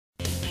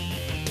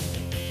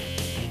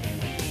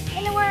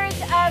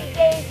of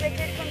Dave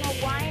Richard from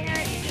the Weiner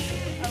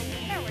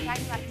Opener. We're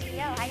talking about T.O.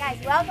 Hi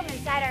guys, welcome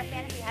inside our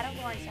Fantasy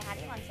Huddle. Lauren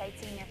Shehadi alongside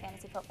senior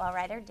fantasy football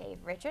writer Dave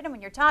Richard. And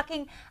when you're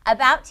talking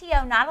about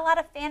T.O., not a lot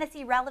of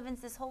fantasy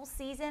relevance this whole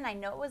season. I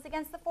know it was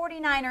against the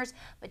 49ers,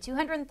 but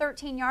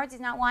 213 yards,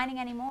 he's not whining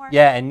anymore.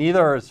 Yeah, and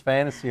neither are his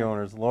fantasy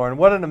owners, Lauren.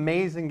 What an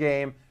amazing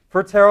game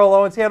for Terrell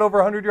Owens. He had over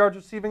 100 yards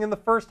receiving in the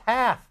first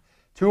half.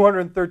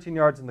 213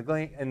 yards in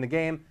the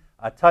game.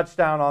 A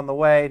touchdown on the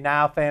way.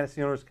 Now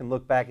fantasy owners can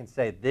look back and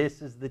say,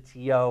 this is the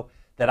T.O.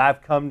 that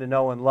I've come to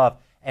know and love.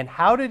 And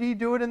how did he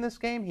do it in this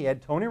game? He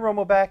had Tony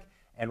Romo back,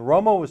 and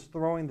Romo was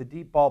throwing the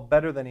deep ball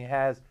better than he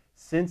has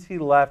since he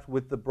left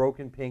with the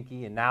broken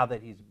pinky. And now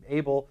that he's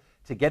able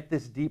to get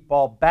this deep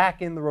ball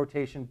back in the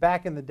rotation,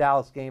 back in the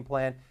Dallas game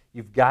plan,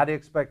 you've got to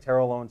expect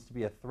Terrell Owens to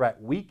be a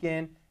threat week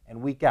in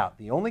and week out.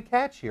 The only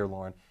catch here,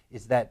 Lauren,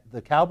 is that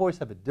the Cowboys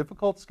have a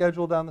difficult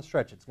schedule down the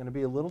stretch. It's going to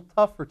be a little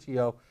tough for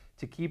T.O.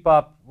 to keep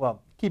up.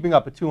 Well, keeping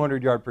up a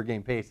 200-yard per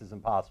game pace is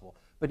impossible.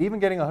 But even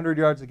getting 100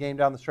 yards a game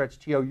down the stretch,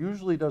 T.O.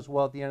 usually does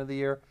well at the end of the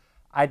year.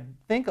 I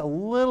think a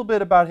little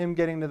bit about him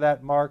getting to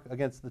that mark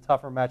against the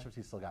tougher matchups.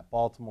 He's still got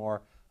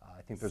Baltimore.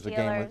 I think there's a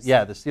game with,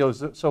 the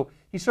Steelers. So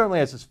he certainly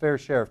has his fair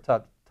share of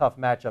tough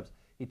matchups.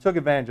 He took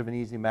advantage of an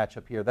easy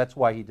matchup here. That's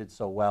why he did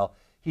so well.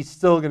 He's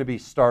still going to be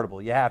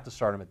startable. You have to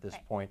start him at this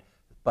point.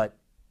 But,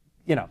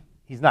 you know,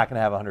 he's not going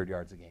to have 100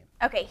 yards a game.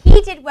 Okay, he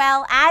did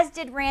well, as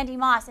did Randy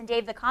Moss. And,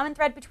 Dave, the common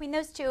thread between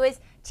those two is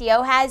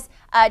T.O. has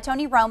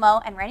Tony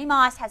Romo, and Randy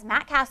Moss has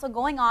Matt Cassel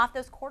going off.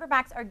 Those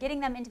quarterbacks are getting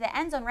them into the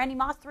end zone. Randy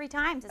Moss 3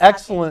 times.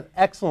 Excellent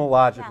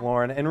logic, yeah.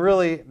 Lauren. And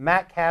really,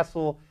 Matt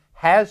Cassel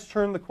has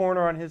turned the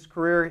corner on his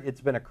career. It's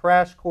been a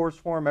crash course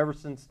for him ever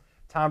since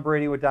Tom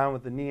Brady went down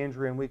with the knee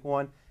injury in Week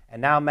 1. And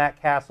now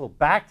Matt Cassel,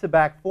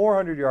 back-to-back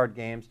 400-yard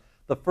games,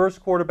 the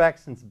first quarterback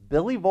since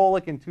Billy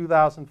Volek in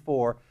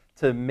 2004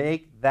 to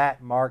make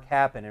that mark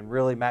happen. And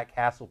really, Matt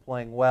Cassel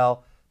playing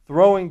well,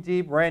 throwing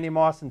deep, Randy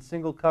Moss in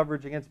single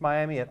coverage against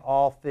Miami. It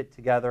all fit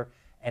together.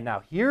 And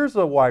now here's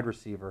a wide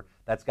receiver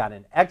that's got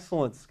an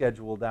excellent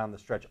schedule down the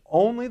stretch.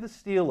 Only the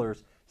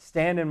Steelers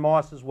stand in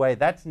Moss's way.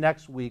 That's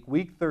next week,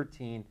 Week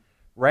 13.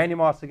 Randy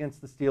Moss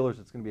against the Steelers.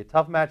 It's going to be a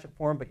tough matchup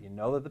for him, but you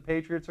know that the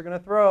Patriots are going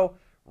to throw.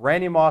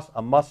 Randy Moss,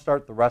 a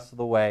must-start the rest of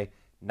the way.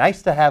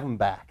 Nice to have him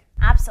back.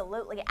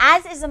 Absolutely.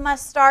 As is a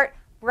must-start,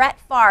 Brett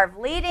Favre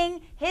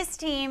leading his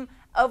team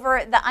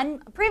over the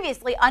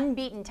previously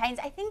unbeaten Titans.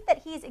 I think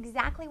that he's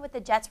exactly what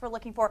the Jets were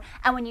looking for.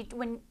 And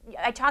when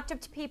I talked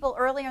to people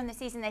earlier in the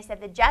season, they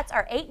said the Jets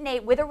are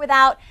 8-8 with or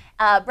without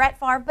Brett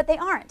Favre, but they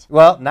aren't.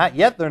 Well, not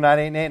yet. They're not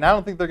 8-8. And I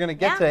don't think they're going to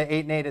get to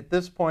 8-8 at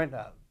this point.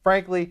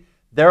 Frankly,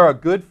 they're a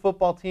good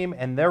football team,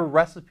 and their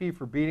recipe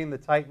for beating the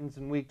Titans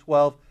in Week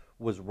 12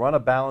 was run a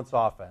balanced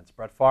offense.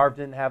 Brett Favre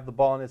didn't have the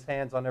ball in his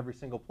hands on every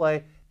single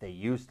play. They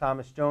used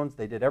Thomas Jones.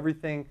 They did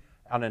everything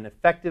on an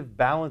effective,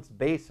 balanced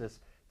basis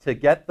to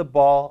get the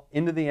ball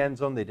into the end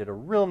zone. They did a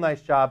real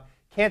nice job.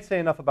 Can't say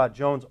enough about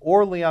Jones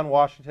or Leon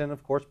Washington.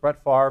 Of course,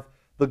 Brett Favre,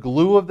 the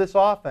glue of this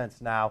offense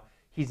now.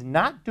 He's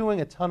not doing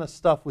a ton of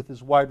stuff with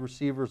his wide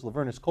receivers.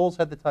 Lavernus Coles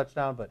had the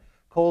touchdown, but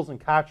Coles and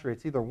Cotchery,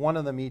 it's either one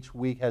of them each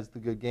week has the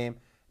good game.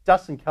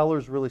 Dustin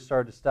Keller's really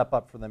started to step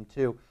up for them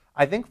too.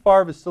 I think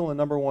Favre is still a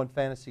 #1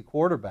 fantasy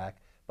quarterback,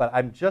 but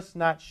I'm just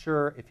not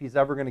sure if he's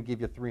ever going to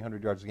give you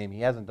 300 yards a game. He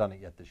hasn't done it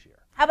yet this year.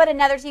 How about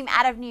another team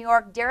out of New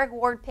York, Derek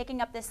Ward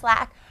picking up the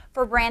slack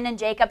for Brandon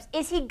Jacobs?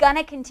 Is he going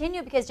to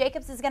continue because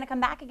Jacobs is going to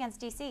come back against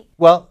D.C.?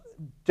 Well,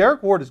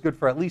 Derek Ward is good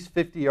for at least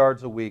 50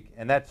 yards a week,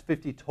 and that's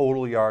 50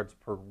 total yards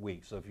per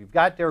week. So if you've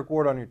got Derek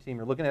Ward on your team,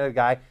 you're looking at a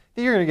guy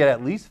that you're going to get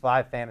at least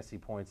 5 fantasy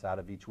points out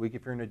of each week.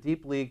 If you're in a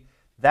deep league,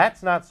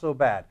 that's not so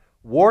bad.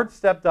 Ward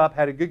stepped up,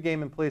 had a good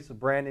game in place of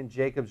Brandon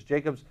Jacobs.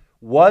 Jacobs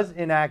was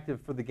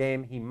inactive for the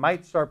game. He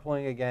might start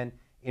playing again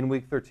in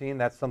Week 13.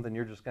 That's something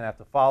you're just going to have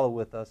to follow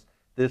with us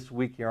this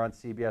week here on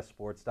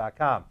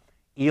CBSSports.com.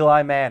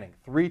 Eli Manning,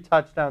 3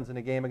 touchdowns in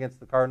a game against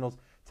the Cardinals.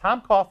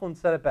 Tom Coughlin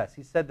said it best.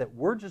 He said that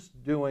we're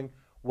just doing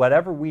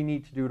whatever we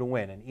need to do to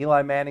win, and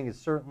Eli Manning is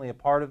certainly a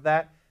part of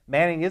that.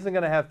 Manning isn't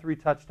going to have 3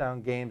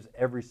 touchdown games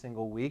every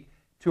single week.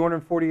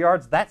 240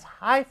 yards, that's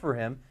high for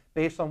him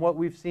based on what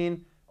we've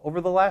seen over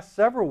the last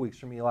several weeks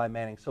from Eli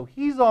Manning. So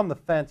he's on the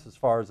fence as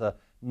far as a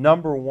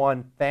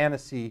 #1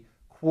 fantasy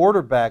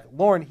quarterback.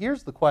 Lauren,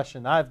 here's the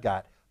question I've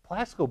got.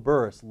 Plaxico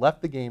Burress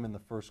left the game in the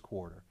first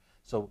quarter.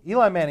 So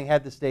Eli Manning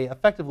had this day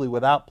effectively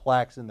without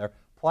Plax in there.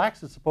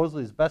 Plax is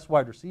supposedly his best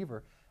wide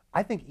receiver.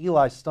 I think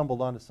Eli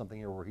stumbled onto something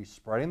here where he's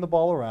spreading the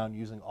ball around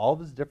using all of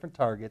his different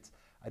targets.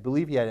 I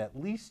believe he had at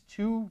least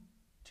two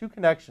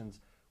connections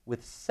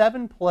with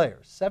 7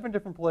 players, 7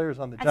 different players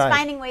on the Giants. That's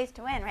finding ways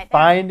to win right there.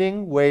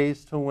 Finding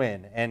ways to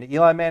win. And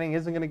Eli Manning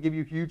isn't going to give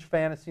you huge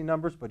fantasy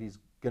numbers, but he's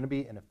going to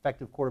be an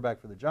effective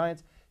quarterback for the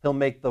Giants. He'll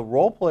make the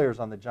role players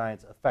on the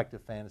Giants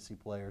effective fantasy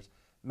players.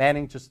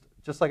 Manning, just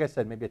like I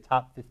said, maybe a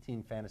top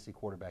 15 fantasy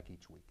quarterback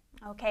each week.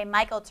 Okay,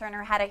 Michael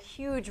Turner had a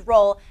huge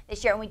role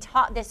this year, and we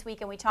talked this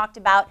week, and we talked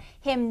about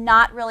him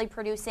not really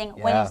producing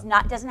when he's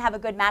doesn't have a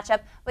good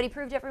matchup, but he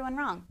proved everyone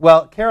wrong.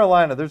 Well,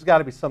 Carolina, there's got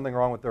to be something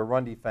wrong with their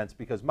run defense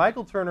because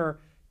Michael Turner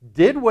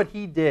did what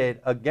he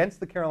did against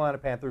the Carolina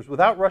Panthers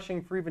without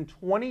rushing for even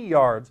 20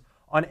 yards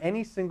on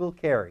any single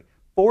carry.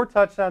 4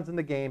 touchdowns in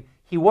the game.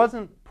 He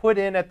wasn't put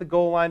in at the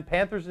goal line.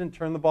 Panthers didn't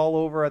turn the ball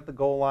over at the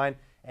goal line,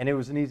 and it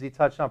was an easy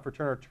touchdown for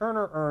Turner.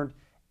 Turner earned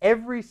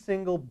every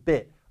single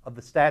bit of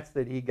the stats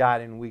that he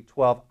got in Week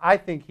 12. I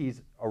think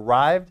he's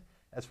arrived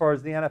as far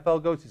as the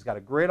NFL goes. He's got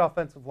a great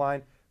offensive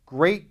line,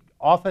 great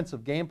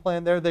offensive game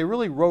plan there. They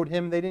really rode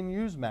him. They didn't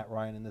use Matt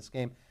Ryan in this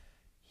game.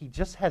 He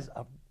just has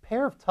a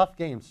pair of tough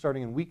games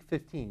starting in Week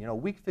 15. You know,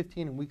 Week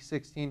 15 and Week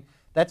 16,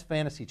 that's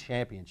fantasy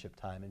championship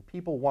time, and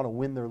people want to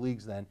win their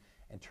leagues then.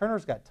 And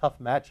Turner's got tough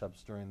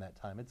matchups during that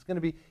time. It's going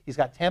to be, he's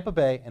got Tampa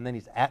Bay, and then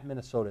he's at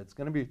Minnesota. It's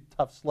going to be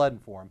tough sledding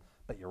for him.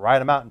 But you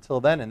ride him out until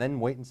then, and then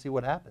wait and see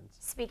what happens.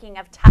 Speaking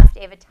of tough,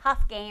 Dave, a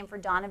tough game for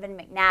Donovan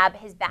McNabb.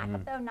 His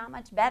backup, though, not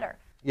much better.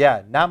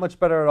 Yeah, not much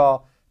better at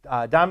all.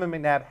 Donovan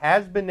McNabb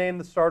has been named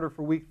the starter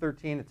for Week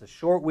 13. It's a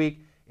short week.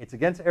 It's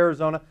against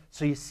Arizona.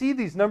 So you see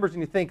these numbers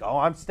and you think, oh,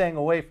 I'm staying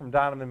away from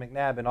Donovan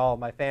McNabb in all of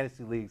my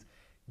fantasy leagues.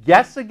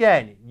 Guess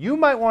again, you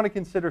might want to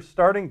consider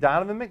starting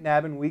Donovan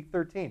McNabb in Week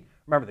 13.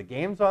 Remember, the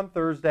game's on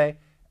Thursday.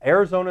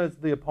 Arizona is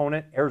the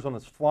opponent.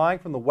 Arizona's flying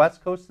from the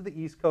West Coast to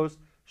the East Coast.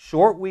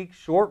 Short week,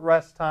 short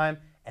rest time,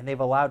 and they've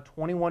allowed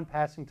 21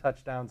 passing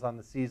touchdowns on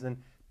the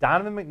season.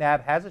 Donovan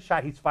McNabb has a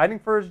shot. He's fighting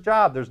for his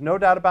job. There's no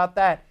doubt about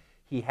that.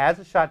 He has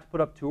a shot to put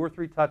up 2 or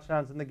 3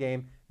 touchdowns in the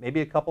game, maybe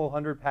a couple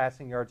hundred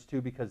passing yards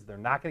too, because they're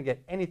not going to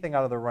get anything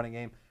out of their running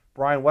game.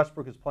 Brian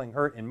Westbrook is playing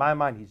hurt. In my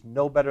mind, he's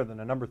no better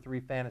than a number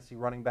 3 fantasy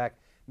running back.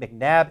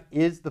 McNabb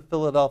is the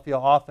Philadelphia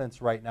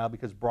offense right now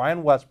because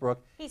Brian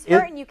Westbrook. He's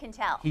hurt and you can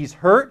tell. He's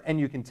hurt and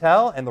you can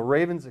tell, and the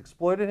Ravens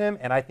exploited him.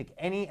 And I think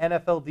any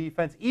NFL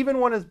defense, even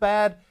one as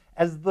bad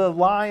as the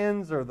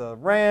Lions or the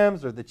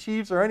Rams or the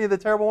Chiefs or any of the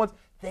terrible ones,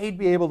 they'd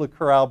be able to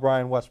corral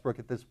Brian Westbrook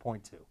at this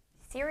point too.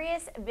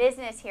 Serious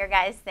business here,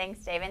 guys. Thanks,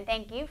 Dave. And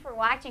thank you for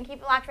watching. Keep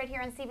it locked right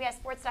here on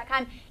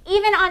CBSSports.com.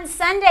 Even on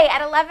Sunday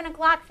at 11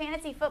 o'clock,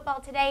 Fantasy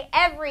Football Today,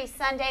 every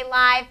Sunday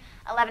live,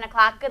 11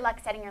 o'clock. Good luck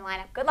setting your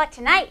lineup. Good luck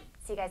tonight.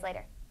 See you guys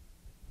later.